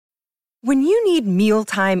When you need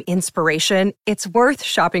mealtime inspiration, it's worth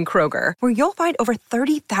shopping Kroger, where you'll find over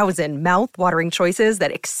 30,000 mouth-watering choices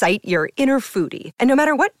that excite your inner foodie. And no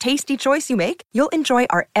matter what tasty choice you make, you'll enjoy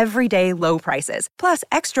our everyday low prices, plus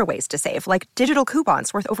extra ways to save, like digital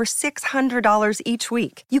coupons worth over $600 each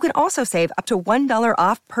week. You can also save up to $1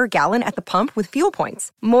 off per gallon at the pump with fuel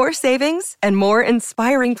points. More savings and more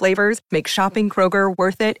inspiring flavors make shopping Kroger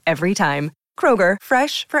worth it every time. Kroger,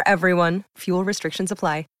 fresh for everyone. Fuel restrictions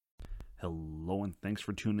apply. Hello and thanks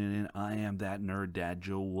for tuning in. I am that nerd dad,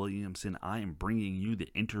 Joe Williamson. I am bringing you the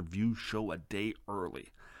interview show a day early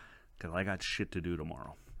because I got shit to do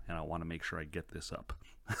tomorrow and I want to make sure I get this up.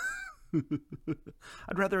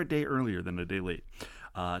 I'd rather a day earlier than a day late.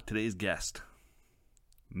 Today's guest,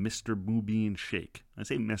 Mr. Mubin Sheikh. I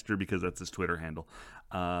say Mr. because that's his Twitter handle.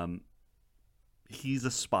 He's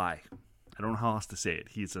a spy. I don't know how else to say it.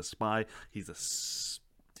 He's a spy. He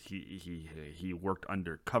worked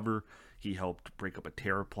undercover. He helped break up a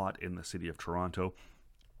terror plot in the city of Toronto.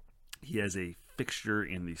 He has a fixture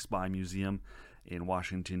in the Spy Museum in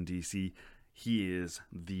Washington, D.C. He is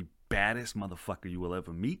the baddest motherfucker you will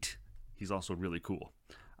ever meet. He's also really cool.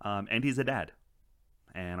 And he's a dad.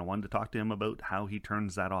 And I wanted to talk to him about how he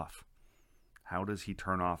turns that off. How does he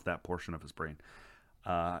turn off that portion of his brain?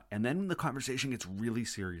 And then the conversation gets really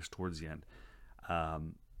serious towards the end.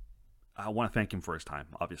 I want to thank him for his time,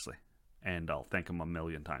 obviously. And I'll thank him a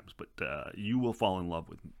million times. But you will fall in love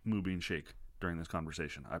with Mubin Sheikh during this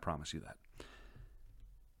conversation. I promise you that.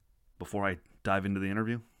 Before I dive into the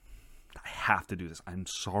interview, I have to do this. I'm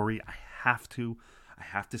sorry. I have to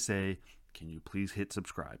say, can you please hit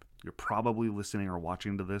subscribe? You're probably listening or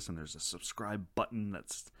watching to this, and there's a subscribe button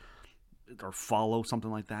or follow,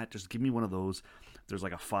 something like that. Just give me one of those. If there's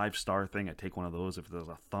like a 5-star thing, I take one of those. If there's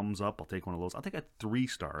a thumbs up, I'll take one of those. I'll take a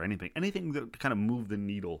 3-star, anything that kind of move the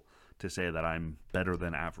needle to say that I'm better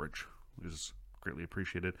than average, which is greatly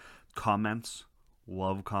appreciated. Comments,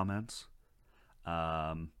 love comments.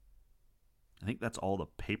 I think that's all the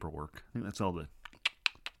paperwork. I think that's all the...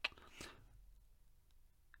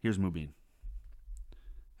 Here's Mubin.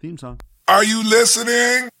 Theme song. Are you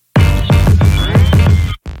listening?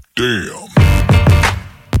 Damn.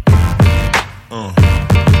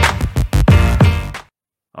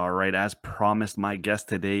 All right, as promised, my guest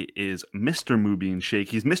today is Mr. Mubin Sheikh.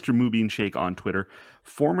 He's Mr. Mubin Sheikh on Twitter,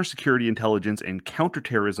 former security intelligence and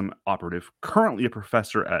counterterrorism operative, currently a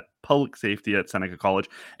professor at public safety at Seneca College,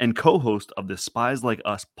 and co-host of the Spies Like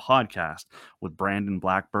Us podcast with Brandon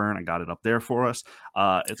Blackburn. I got it up there for us.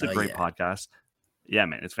 It's a great podcast. Yeah,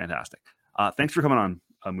 man, it's fantastic. Thanks for coming on,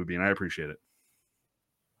 Mubin. I appreciate it.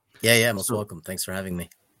 Yeah, most welcome. Thanks for having me.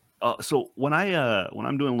 So when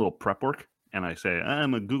I'm doing a little prep work and I say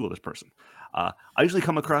I'm gonna Google this person, I usually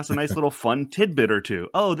come across a nice little fun tidbit or two.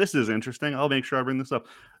 Oh, this is interesting. I'll make sure I bring this up.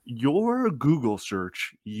 Your Google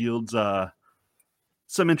search yields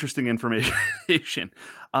some interesting information.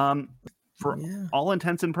 For all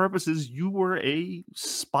intents and purposes, you were a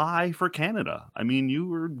spy for Canada. I mean, you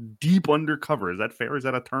were deep undercover. Is that fair? Is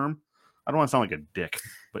that a term? I don't want to sound like a dick,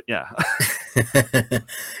 but yeah.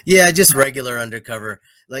 Yeah, just regular undercover.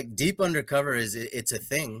 Like deep undercover it's a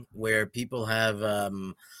thing where people have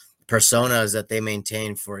personas that they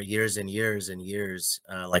maintain for years and years and years,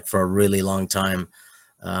 like for a really long time.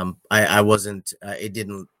 I wasn't. It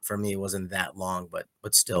didn't for me. It wasn't that long, but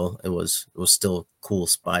still, it was still cool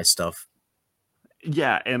spy stuff.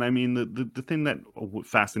 Yeah, and I mean the thing that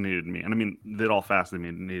fascinated me, and I mean that all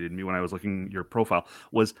fascinated me when I was looking at your profile,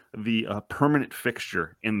 was the permanent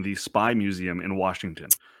fixture in the Spy Museum in Washington.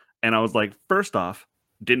 And I was like, first off,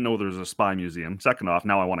 didn't know there was a spy museum. Second off,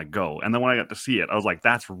 now I want to go. And then when I got to see it, I was like,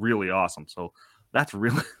 that's really awesome. So that's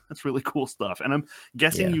really cool stuff. And I'm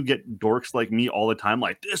guessing you get dorks like me all the time,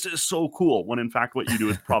 like, this is so cool, when in fact what you do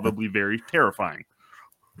is probably very terrifying.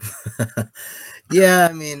 Yeah,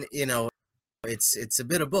 I mean, it's a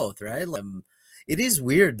bit of both, right? It is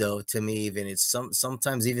weird though to me. Even it's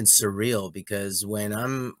sometimes even surreal, because when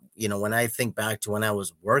when I think back to when I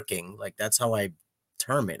was working, like that's how I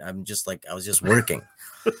term it. I'm just like I was just working,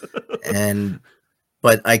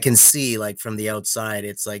 but I can see like from the outside,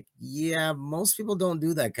 it's like most people don't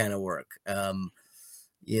do that kind of work.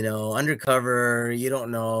 Undercover, you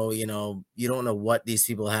don't know what these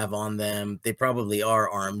people have on them. They probably are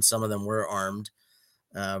armed. Some of them were armed.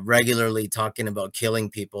 Regularly talking about killing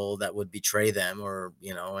people that would betray them, or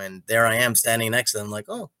and there I am standing next to them like,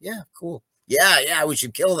 oh yeah, cool, yeah, we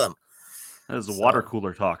should kill them. That is water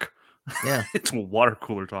cooler talk. Yeah. It's water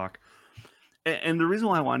cooler talk. And the reason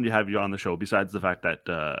why I wanted to have you on the show, besides the fact that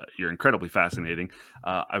you're incredibly fascinating,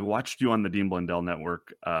 I watched you on the Dean Blundell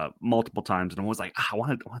Network multiple times, and I was like, I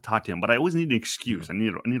want to talk to him, but I always need an excuse. I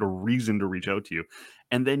need a reason to reach out to you.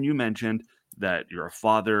 And then you mentioned that you're a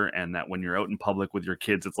father, and that when you're out in public with your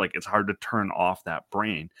kids, it's like it's hard to turn off that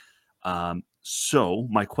brain. So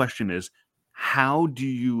my question is, how do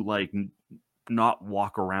you like not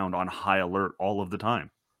walk around on high alert all of the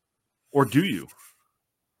time, or do you?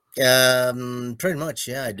 Pretty much,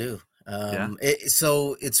 yeah, I do. Yeah.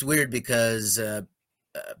 So it's weird because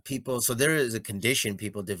people, so there is a condition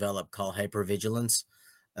people develop called hypervigilance,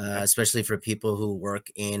 Okay. especially for people who work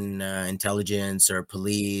in intelligence or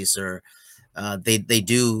police, or they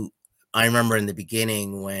do. I remember in the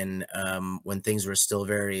beginning when things were still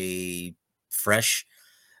very fresh,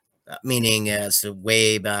 meaning so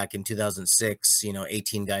way back in 2006,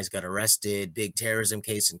 18 guys got arrested, big terrorism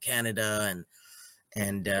case in Canada,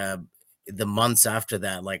 and the months after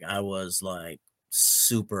that, like I was like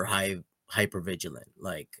super hyper vigilant.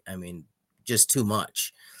 Like, I mean, just too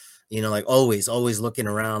much. Like always looking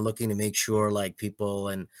around, looking to make sure like people,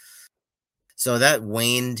 and so that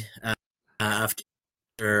waned after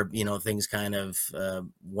things kind of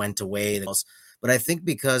went away. But I think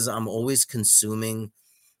because I'm always consuming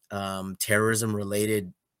terrorism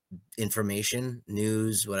related information,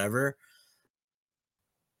 news, whatever,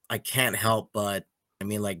 I can't help but, I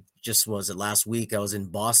mean, like, just was it last week? I was in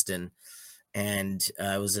Boston, and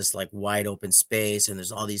it was this like wide open space, and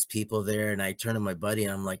there's all these people there. And I turn to my buddy,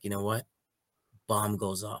 and I'm like, you know what? Bomb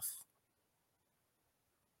goes off.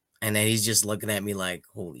 And then he's just looking at me like,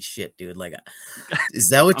 holy shit, dude. Like, is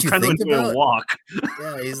that what I'm you kind of think enjoying a about? walk.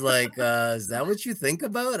 Yeah. He's like, is that what you think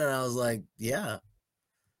about? And I was like, yeah.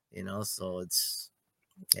 So it's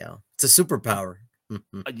a superpower.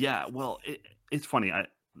 Yeah, well, it's funny.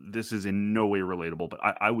 This is in no way relatable, but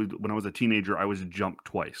I would, when I was a teenager, I was jumped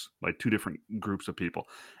twice by two different groups of people,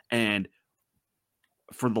 and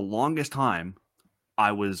for the longest time,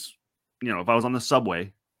 I was, if I was on the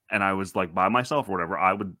subway and I was like by myself or whatever,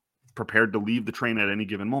 I would prepared to leave the train at any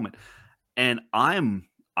given moment, and I'm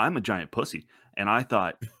a giant pussy, and I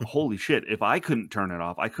thought, holy shit, if I couldn't turn it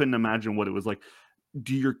off, I couldn't imagine what it was like.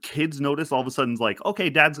 Do your kids notice all of a sudden, it's like, okay,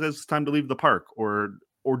 dad says it's time to leave the park, or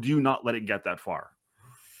do you not let it get that far?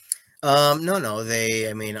 No,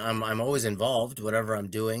 I mean, I'm always involved, whatever I'm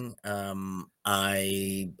doing. I'm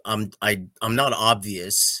not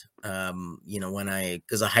obvious.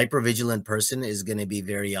 Because a hypervigilant person is going to be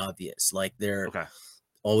very obvious. Like they're Okay.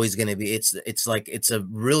 always going to be, it's like, it's a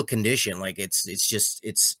real condition. Like it's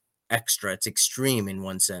extra, it's extreme in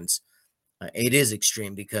one sense. It is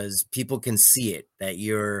extreme because people can see it that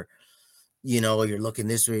you're looking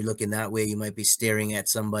this way, you're looking that way, you might be staring at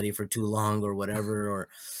somebody for too long or whatever, or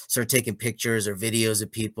start taking pictures or videos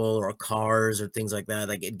of people or cars or things like that.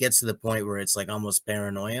 Like it gets to the point where it's like almost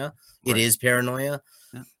paranoia. It Right. is paranoia.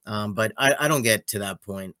 Yeah. But I don't get to that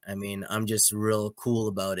point. I mean, I'm just real cool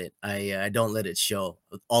about it. I don't let it show.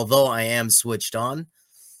 Although I am switched on,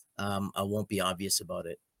 I won't be obvious about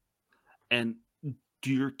it. And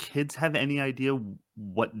do your kids have any idea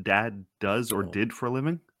what dad does or Oh. did for a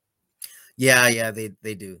living? Yeah, they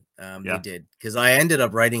do. They Yeah. did, because I ended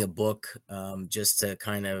up writing a book just to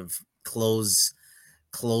kind of close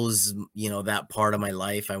that part of my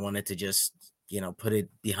life. I wanted to just put it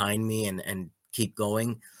behind me and keep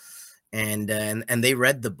going, and they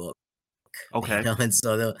read the book. Okay. And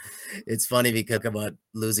so it's funny because about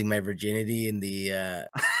losing my virginity in the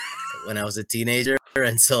when I was a teenager,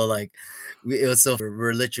 and so like it was so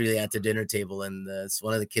we're literally at the dinner table, and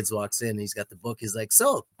one of the kids walks in, he's got the book, he's like,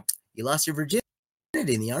 so you lost your virginity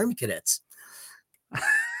in the Army Cadets?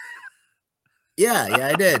 Yeah,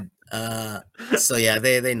 I did. So yeah,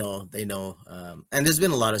 they know, and there's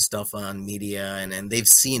been a lot of stuff on media, and they've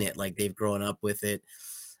seen it, like they've grown up with it,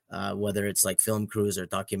 whether it's like film crews or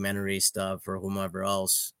documentary stuff or whomever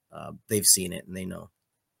else, they've seen it and they know.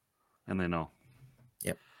 And they know.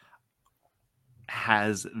 Yep.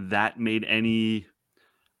 Has that made any,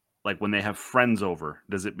 like when they have friends over,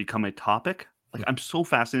 does it become a topic? Like I'm so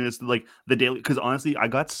fascinated as to like the daily, because honestly, I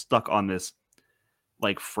got stuck on this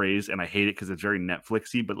like phrase and I hate it because it's very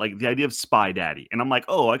Netflixy, but like the idea of spy daddy. And I'm like,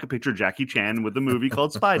 oh, I could picture Jackie Chan with a movie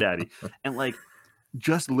called Spy Daddy. And like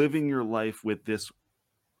just living your life with this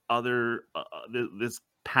other this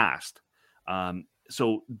past.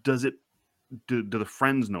 So does it do the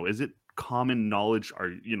friends know? Is it common knowledge? Are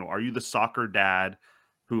you the soccer dad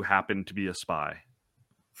who happened to be a spy?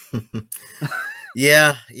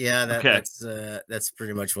 Yeah, Okay. that's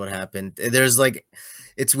pretty much what happened. There's like,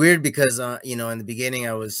 it's weird because in the beginning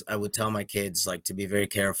I would tell my kids like to be very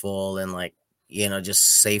careful, and like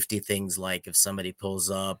just safety things, like if somebody pulls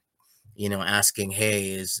up, asking,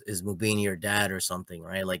 hey, is Mubini your dad or something,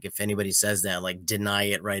 right? Like if anybody says that, like deny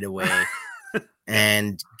it right away.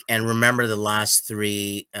 and remember the last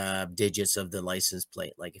three digits of the license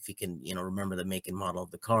plate. Like if you can, remember the make and model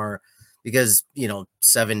of the car, because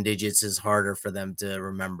 7 digits is harder for them to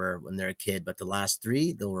remember when they're a kid, but the last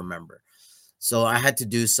 3 they'll remember. So I had to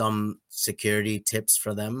do some security tips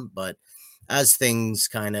for them, but as things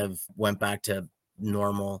kind of went back to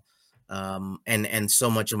normal, and so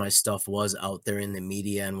much of my stuff was out there in the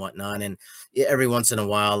media and whatnot, and every once in a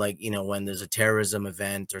while, like when there's a terrorism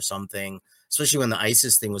event or something, especially when the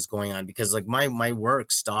ISIS thing was going on, because like my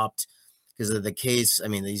work stopped because of the case. I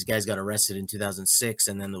mean, these guys got arrested in 2006,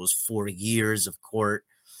 and then there was 4 years of court,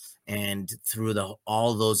 and through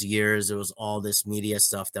all those years, there was all this media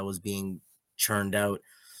stuff that was being churned out,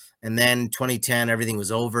 and then 2010 everything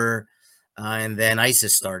was over, and then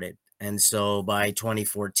ISIS started. And so by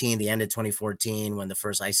 2014, the end of 2014, when the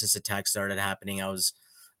first ISIS attack started happening, I was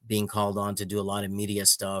being called on to do a lot of media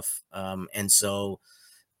stuff. And so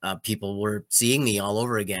people were seeing me all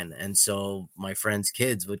over again. And so my friends'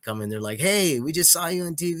 kids would come in, they're like, hey, we just saw you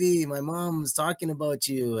on TV. My mom was talking about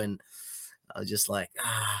you. And I was just like,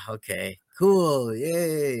 okay, cool.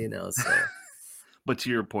 Yay. So. But to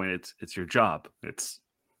your point, it's your job. It's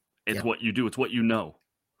what you do. It's what you know.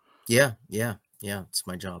 Yeah. It's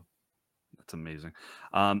my job. That's amazing.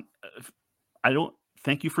 I don't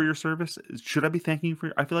thank you for your service. Should I be thanking you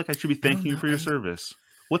for? I feel like I should be thanking you for your service.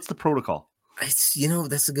 What's the protocol? It's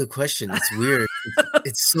that's a good question. It's weird.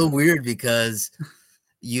 It's so weird because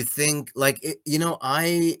you think like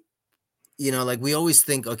like we always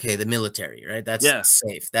think, okay, the military, right? That's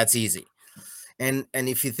safe. That's easy. And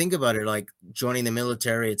if you think about it, like joining the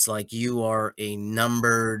military, it's like you are a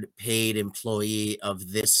numbered paid employee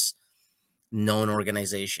of this known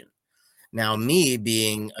organization. Now, me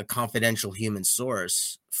being a confidential human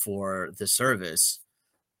source for the service,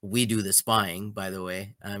 we do the spying, by the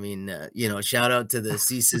way. I mean, shout out to the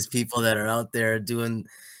CSIS people that are out there doing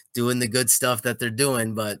the good stuff that they're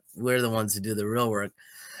doing, but we're the ones who do the real work.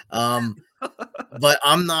 But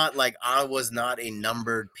I was not a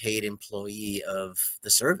numbered paid employee of the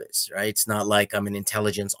service, right? It's not like I'm an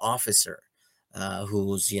intelligence officer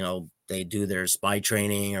who's, they do their spy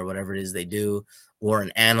training or whatever it is they do, or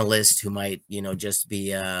an analyst who might, just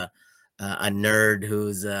be a nerd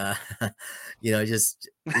who's, just,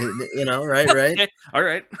 right. Okay. All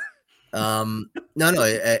right. No,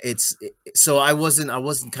 it's so I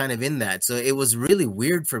wasn't kind of in that. So it was really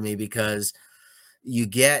weird for me because you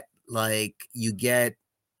get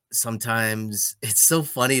sometimes it's so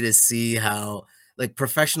funny to see how like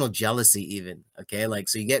professional jealousy even. Okay. Like,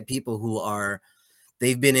 so you get people who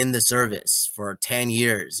they've been in the service for 10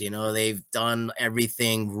 years, they've done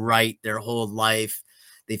everything right their whole life.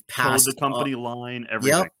 They've passed the company line,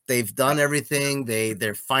 everything. Yep, they've done everything.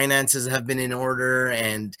 Their finances have been in order,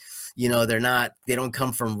 and they don't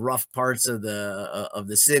come from rough parts of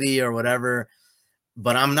the city or whatever.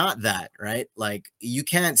 But I'm not that, right? Like you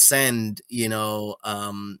can't send,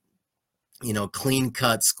 clean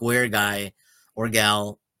cut square guy or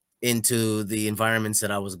gal into the environments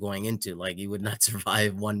that I was going into. Like you would not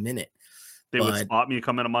survive 1 minute. They would spot me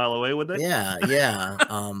coming a mile away, would they? Yeah.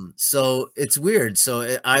 So it's weird.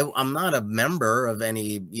 So I'm not a member of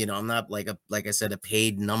any, I'm not like I said, a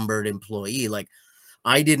paid numbered employee. Like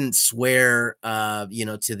I didn't swear, to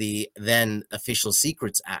the then Official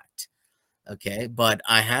Secrets Act. Okay. But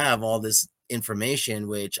I have all this information,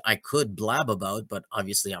 which I could blab about, but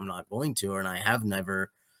obviously I'm not going to, and I have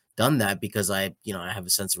never done that because I have a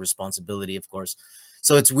sense of responsibility, of course.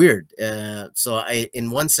 So it's weird. So in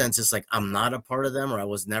one sense, it's like I'm not a part of them, or I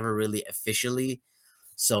was never really officially.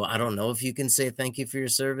 So I don't know if you can say thank you for your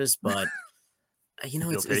service, but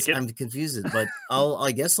I'm confused. But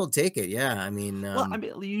I guess I'll take it. Yeah, I mean,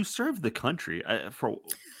 you served the country for.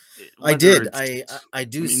 I did. I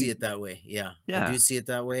do see it that way. Yeah, I do see it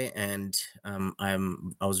that way, and I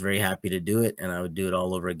was very happy to do it, and I would do it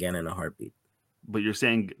all over again in a heartbeat. But you're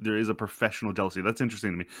saying there is a professional jealousy. That's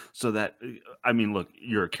interesting to me. So that, I mean, look,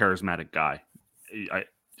 you're a charismatic guy.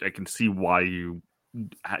 I can see why your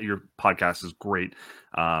podcast is great.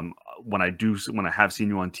 When I have seen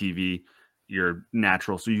you on TV, you're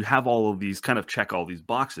natural. So you have all of these kind of check all these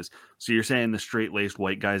boxes. So you're saying the straight-laced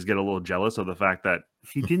white guys get a little jealous of the fact that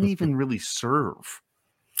he didn't even really serve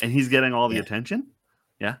and he's getting all the attention.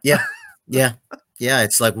 Yeah. Yeah,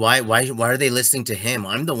 it's like why are they listening to him?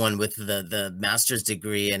 I'm the one with the master's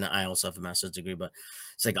degree, and I also have a master's degree, but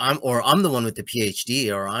It's like I'm the one with the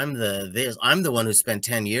PhD, or I'm the one who spent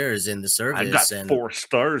 10 years in the I've got service, and 4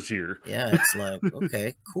 stars here. yeah, it's like,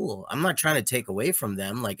 okay, cool. I'm not trying to take away from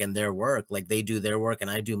them, like, in their work, like they do their work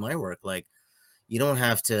and I do my work. Like, you don't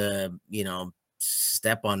have to,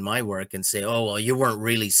 step on my work and say, oh, well, you weren't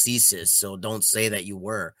really CSIS, so don't say that you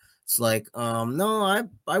were. It's like, no,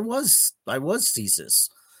 I was CSIS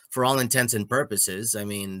for all intents and purposes. I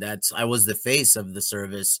mean, I was the face of the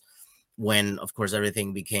service when, of course,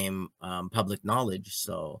 everything became public knowledge.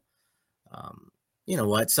 So, um, you know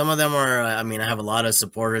what? Some of them are, I mean, I have a lot of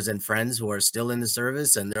supporters and friends who are still in the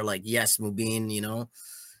service, and they're like, yes, Mubin,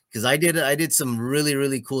 because I did some really,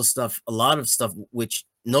 really cool stuff, a lot of stuff which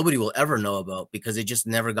nobody will ever know about because it just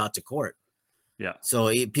never got to court. Yeah.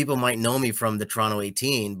 So people might know me from the Toronto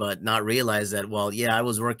 18, but not realize that, well, yeah, I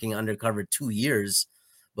was working undercover 2 years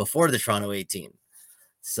before the Toronto 18.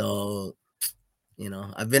 So,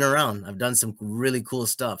 I've been around. I've done some really cool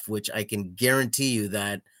stuff, which I can guarantee you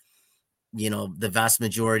that, the vast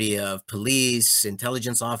majority of police,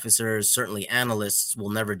 intelligence officers, certainly analysts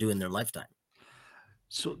will never do in their lifetime.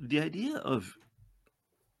 So the idea of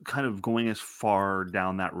kind of going as far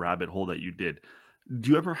down that rabbit hole that you did,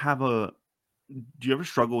 do you ever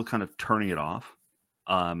struggle with kind of turning it off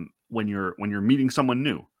when you're meeting someone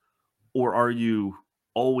new? Or are you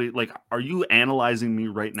always like, are you analyzing me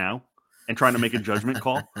right now and trying to make a judgment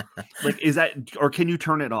call? Like, is that, or can you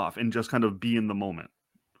turn it off and just kind of be in the moment?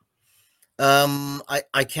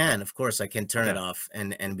 I can, of course, I can turn it Yeah. off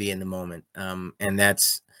and be in the moment.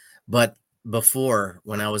 But before,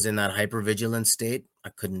 when I was in that hypervigilant state, I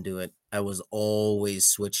couldn't do it. I was always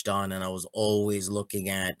switched on, and I was always looking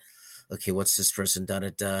at, okay, what's this person, da da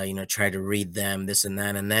da, try to read them, this and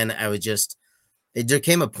that. And then there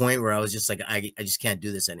came a point where I was just like, I just can't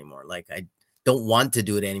do this anymore. Like, I don't want to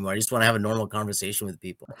do it anymore. I just want to have a normal conversation with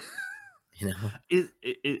people, you know?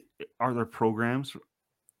 Are there programs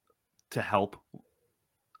to help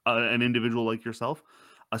an individual like yourself,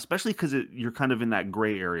 especially because you're kind of in that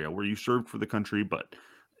gray area where you served for the country, but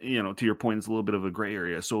to your point, it's a little bit of a gray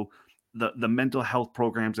area. So the mental health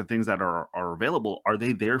programs and things that are available, are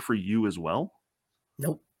they there for you as well?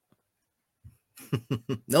 Nope.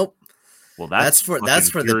 Nope. Well, That's for the paid,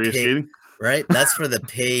 infuriating. right? That's for the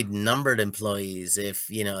paid numbered employees. If,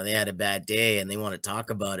 they had a bad day and they want to talk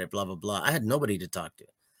about it, blah, blah, blah. I had nobody to talk to.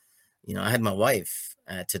 I had my wife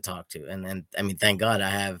to talk to. And I mean, thank God I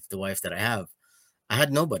have the wife that I have. I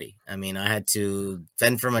had nobody. I mean, I had to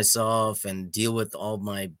fend for myself and deal with all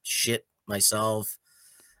my shit myself.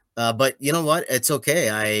 But you know what? It's okay.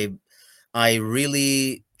 I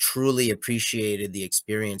really truly appreciated the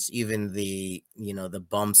experience, even the, the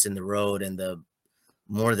bumps in the road and the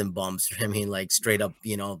more than bumps. I mean, like straight up,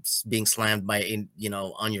 being slammed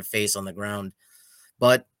on your face on the ground.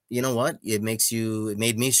 But you know what? It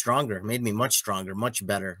made me stronger, made me much stronger, much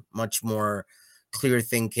better, much more clear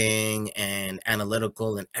thinking and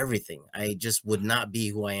analytical and everything. I just would not be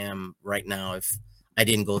who I am right now if I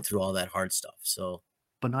didn't go through all that hard stuff. So,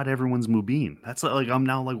 But not everyone's Mubin. That's like, I'm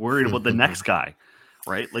now like worried about the next guy,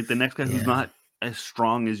 right? Like the next guy who's Yeah. not as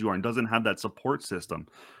strong as you are and doesn't have that support system,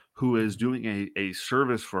 who is doing a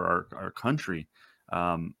service for our country.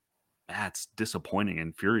 That's disappointing and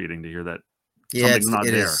infuriating to hear that Yeah, something's not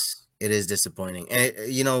there. it is disappointing. And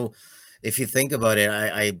if you think about it,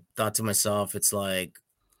 I thought to myself, it's like,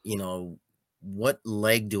 what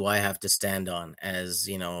leg do I have to stand on as,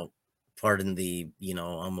 pardon the,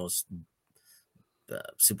 almost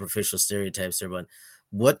superficial stereotypes there, but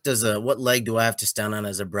what leg do I have to stand on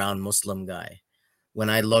as a brown Muslim guy? When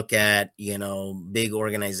I look at, big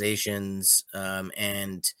organizations,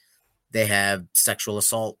 and they have sexual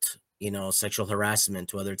assault, sexual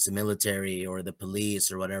harassment, whether it's the military or the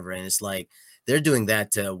police or whatever. And it's like, they're doing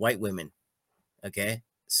that to white women. Okay.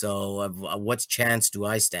 So what chance do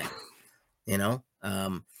I stand?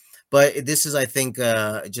 But this is, I think,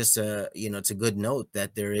 just it's a good note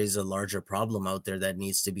that there is a larger problem out there that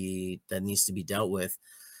needs to be dealt with,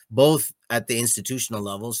 both at the institutional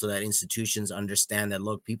level, so that institutions understand that,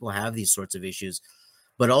 look, people have these sorts of issues,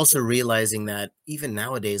 but also realizing that even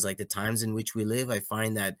nowadays, like the times in which we live, I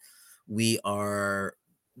find that we're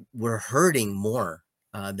hurting more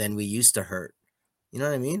than we used to hurt. You know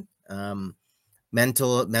what I mean?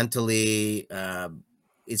 Mentally,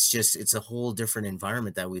 it's a whole different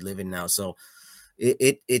environment that we live in now. So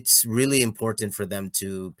it's really important for them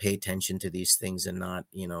to pay attention to these things and not,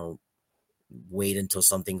 wait until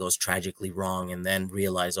something goes tragically wrong and then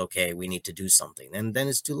realize, okay, we need to do something. And then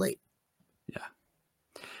it's too late.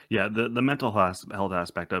 Yeah, the mental health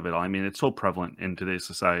aspect of it. I mean, it's so prevalent in today's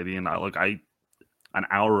society. And an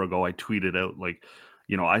hour ago, I tweeted out, like,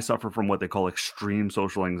 I suffer from what they call extreme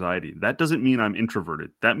social anxiety. That doesn't mean I'm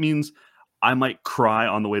introverted. That means I might cry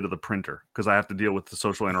on the way to the printer because I have to deal with the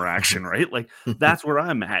social interaction, right? Like that's where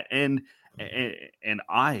I'm at. And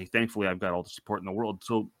I thankfully I've got all the support in the world.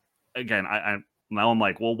 So again, I now I'm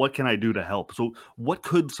like, well, what can I do to help? So what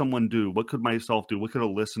could someone do? What could myself do? What could a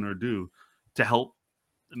listener do to help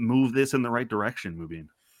move this in the right direction, Mubin?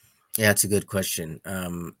 Yeah, it's a good question.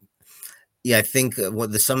 Yeah, I think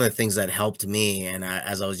some of the things that helped me, and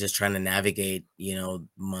as I was just trying to navigate,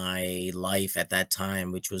 my life at that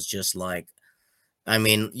time, which was just like, I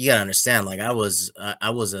mean, you gotta understand, like I was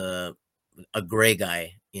a gray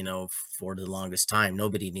guy, for the longest time.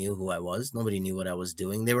 Nobody knew who I was. Nobody knew what I was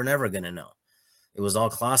doing. They were never gonna know. It was all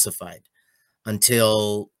classified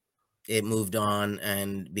until it moved on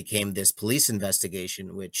and became this police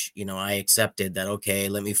investigation, which, I accepted that, okay,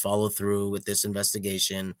 let me follow through with this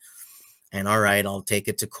investigation. And all right, I'll take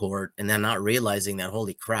it to court. And then not realizing that,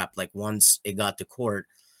 holy crap, like once it got to court,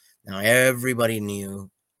 now everybody knew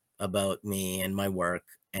about me and my work,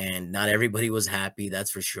 and not everybody was happy,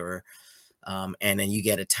 that's for sure. And then you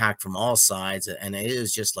get attacked from all sides. And it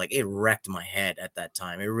was just like, it wrecked my head at that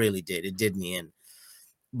time. It really did. It did me in.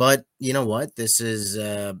 But you know what? This is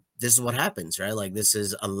what happens, right? Like this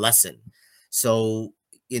is a lesson. So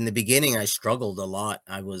in the beginning, I struggled a lot.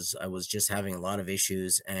 I was just having a lot of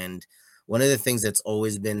issues. And one of the things that's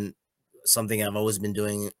always been something I've always been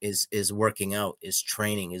doing is working out, is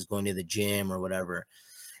training, is going to the gym or whatever.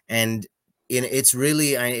 And it's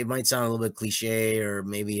really, it might sound a little bit cliche, or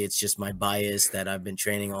maybe it's just my bias that I've been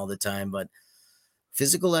training all the time, but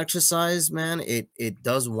physical exercise, man, it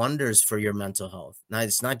does wonders for your mental health. Now,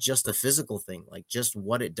 it's not just a physical thing, like just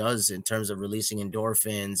what it does in terms of releasing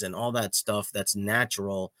endorphins and all that stuff that's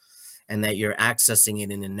natural, and that you're accessing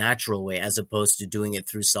it in a natural way as opposed to doing it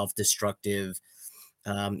through self-destructive,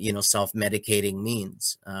 self-medicating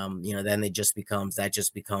means. Then that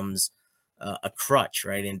just becomes a crutch,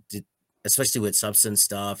 right? And especially with substance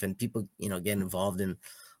stuff, and people, get involved in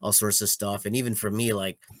all sorts of stuff. And even for me,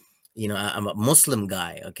 like, I'm a Muslim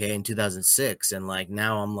guy, okay, in 2006, and like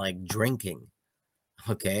now I'm like drinking,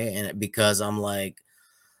 okay, and because I'm like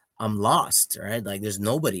I'm lost, right? Like there's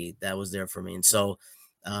nobody that was there for me, and so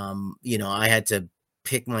I had to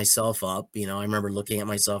pick myself up. I remember looking at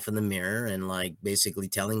myself in the mirror and like basically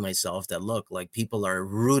telling myself that, look, like people are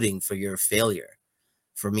rooting for your failure,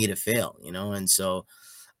 for me to fail, and so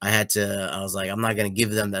I was like, I'm not going to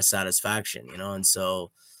give them that satisfaction, and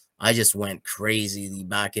so I just went crazy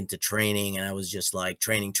back into training, and I was just like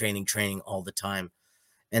training all the time.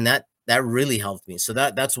 And that really helped me. So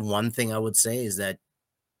that's one thing I would say, is that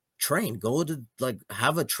go to, like,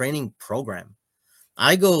 have a training program.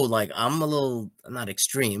 I go, like, I'm a little, not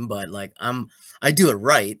extreme, but like I do it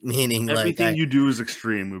right, meaning like everything you do is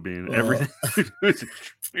extreme, Mubin. Everything you do is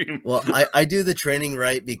extreme. Well, I do the training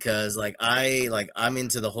right because I'm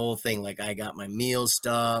into the whole thing. Like I got my meal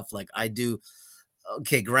stuff. Like I do.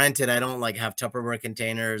 Okay, granted, I don't like have Tupperware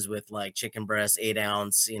containers with like chicken breast, 8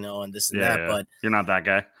 ounce, and this and that. Yeah. But You're not that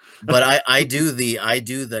guy. but I do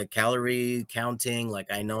the calorie counting. Like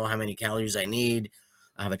I know how many calories I need.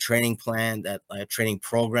 I have a training plan, a training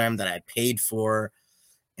program that I paid for,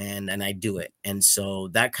 and I do it. And so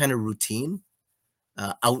that kind of routine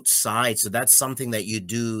outside. So that's something that you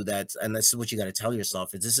do. And this is what you got to tell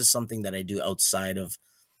yourself, is this is something that I do outside of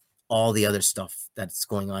all the other stuff that's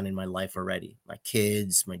going on in my life already, my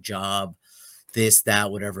kids, my job, this,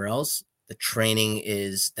 that, whatever else. The training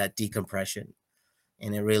is that decompression.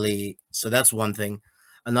 And so that's one thing.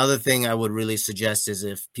 Another thing I would really suggest is,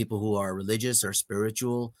 if people who are religious or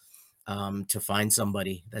spiritual, to find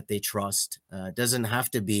somebody that they trust. It doesn't have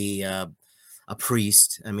to be a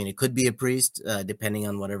priest. I mean, it could be a priest, depending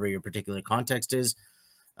on whatever your particular context is.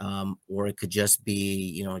 Or it could just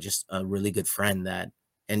be, just a really good friend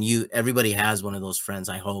everybody has one of those friends,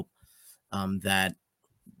 I hope, that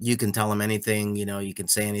you can tell them anything, you can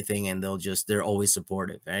say anything, and they're always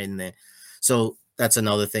supportive. Right. And so that's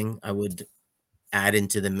another thing I would add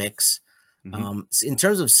into the mix. Mm-hmm. In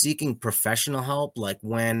terms of seeking professional help, like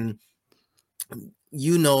when, I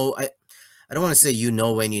don't want to say,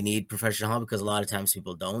 when you need professional help, because a lot of times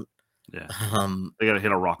people don't. Yeah. They got to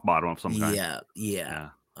hit a rock bottom of some kind. Yeah.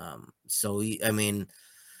 So, I mean,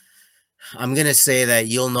 I'm going to say that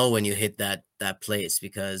you'll know when you hit that place,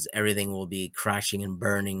 because everything will be crashing and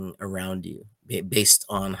burning around you based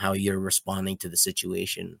on how you're responding to the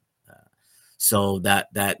situation. So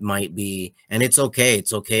that might be, and it's okay.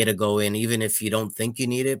 It's okay to go in, even if you don't think you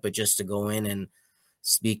need it, but just to go in and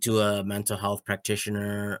speak to a mental health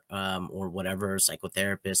practitioner, or whatever,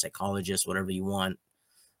 psychotherapist, psychologist, whatever you want.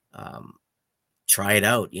 try it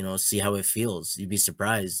out, see how it feels. You'd be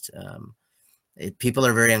surprised. People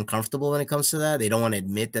are very uncomfortable when it comes to that. They don't want to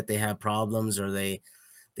admit that they have problems or they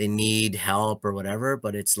need help or whatever,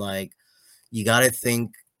 but it's like, you got to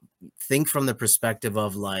think from the perspective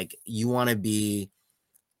of like, you want to be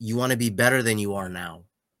better than you are now,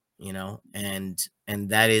 and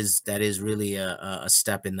that is really a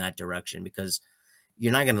step in that direction, because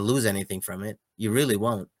you're not going to lose anything from it. You really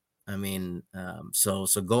won't. I mean, so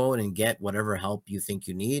go out and get whatever help you think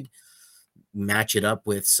you need, match it up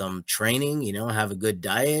with some training, have a good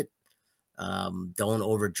diet. Don't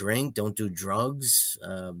overdrink, don't do drugs.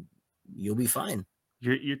 You'll be fine.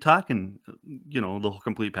 You're talking, the whole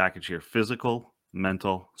complete package here: physical,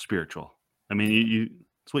 mental, spiritual. I mean,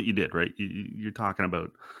 it's what you did, right? You're talking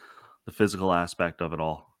about the physical aspect of it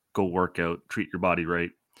all. Go work out, treat your body right,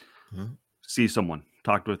 see someone,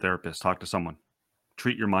 talk to a therapist, talk to someone,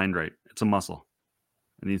 treat your mind right. It's a muscle.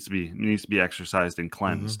 It needs to be exercised and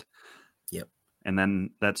cleansed. Yep. And then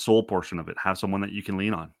that soul portion of it, have someone that you can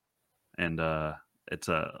lean on. And it's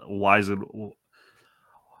a wise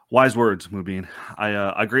words, Mubin.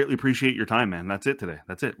 I greatly appreciate your time, man. That's it today.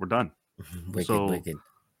 That's it. We're done. Wicked.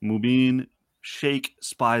 Mubin Sheikh,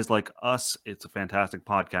 Spies Like Us. It's a fantastic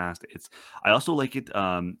podcast. I also like it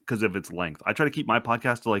because of its length. I try to keep my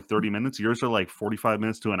podcast to like 30 minutes. Yours are like 45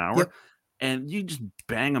 minutes to an hour. Yep. And you just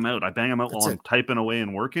bang them out. I bang them out while I'm typing away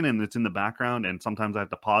and working, and it's in the background. And sometimes I have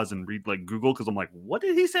to pause and read like Google because I'm like, what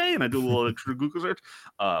did he say? And I do a little extra Google search.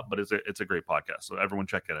 But it's a great podcast. So everyone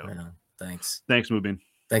check it out. I know. Thanks, Mubin.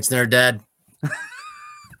 Thanks, Nerd Dad.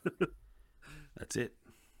 That's it.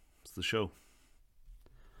 It's the show.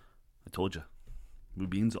 I told you.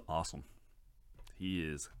 Mubin's awesome. He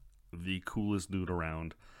is the coolest dude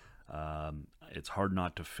around. It's hard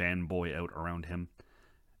not to fanboy out around him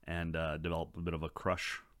and develop a bit of a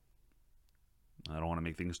crush. I don't want to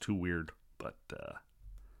make things too weird, but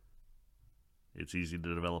it's easy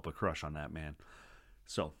to develop a crush on that man.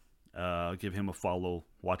 So give him a follow,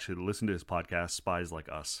 listen to his podcast, Spies Like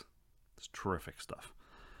Us. It's terrific stuff.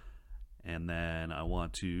 And then I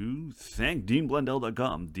want to thank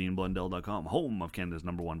DeanBlundell.com, home of Canada's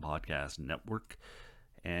 #1 podcast network,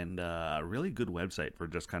 and a really good website for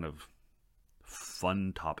just kind of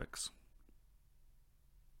fun topics.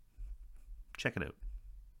 Check it out.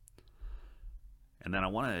 And then I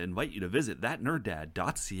want to invite you to visit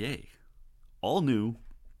thatnerddad.ca. All new,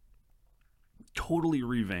 totally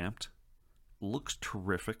revamped, looks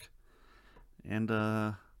terrific, and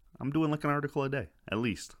I'm doing like an article a day, at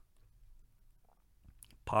least.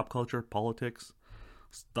 Pop culture, politics,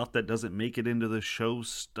 stuff that doesn't make it into the show,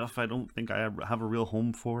 stuff I don't think I have a real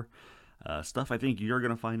home for, stuff I think you're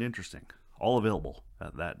going to find interesting. All available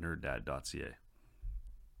at thatnerddad.ca.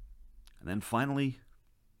 And then finally,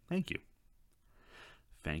 thank you.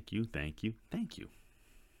 Thank you.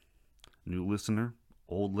 New listener,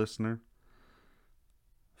 old listener,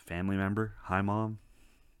 family member, hi Mom.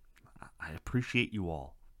 I appreciate you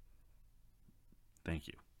all. Thank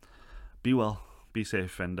you. Be well, be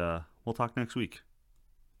safe, and we'll talk next week.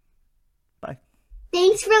 Bye.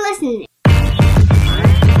 Thanks for listening.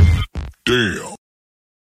 Damn.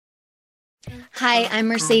 Hi, I'm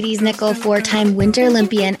Mercedes Nickle, 4-time Winter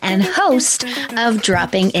Olympian and host of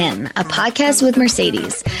Dropping In, a podcast with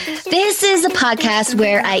Mercedes. This is a podcast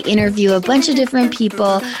where I interview a bunch of different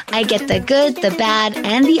people. I get the good, the bad,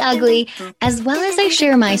 and the ugly, as well as I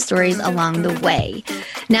share my stories along the way.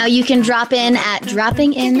 Now you can drop in at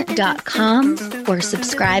droppingin.com or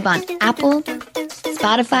subscribe on Apple,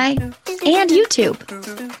 Spotify, and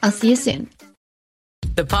YouTube. I'll see you soon.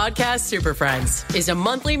 The Podcast Super Friends is a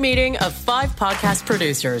monthly meeting of 5 podcast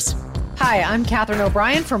producers. Hi, I'm Katherine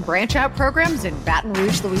O'Brien from Branch Out Programs in Baton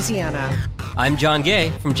Rouge, Louisiana. I'm John Gay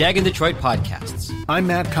from Jag and Detroit Podcasts. I'm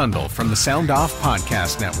Matt Kundle from the Sound Off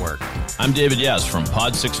Podcast Network. I'm David Yaz from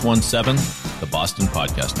Pod 617, the Boston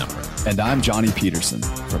Podcast Network. And I'm Johnny Peterson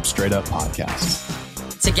from Straight Up Podcasts.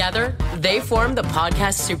 Together, they form the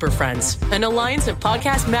Podcast Super Friends, an alliance of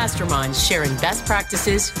podcast masterminds sharing best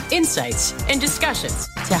practices, insights, and discussions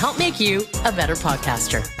to help make you a better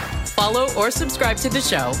podcaster. Follow or subscribe to the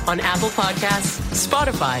show on Apple Podcasts,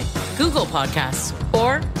 Spotify, Google Podcasts,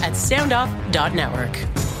 or at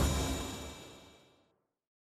soundoff.network.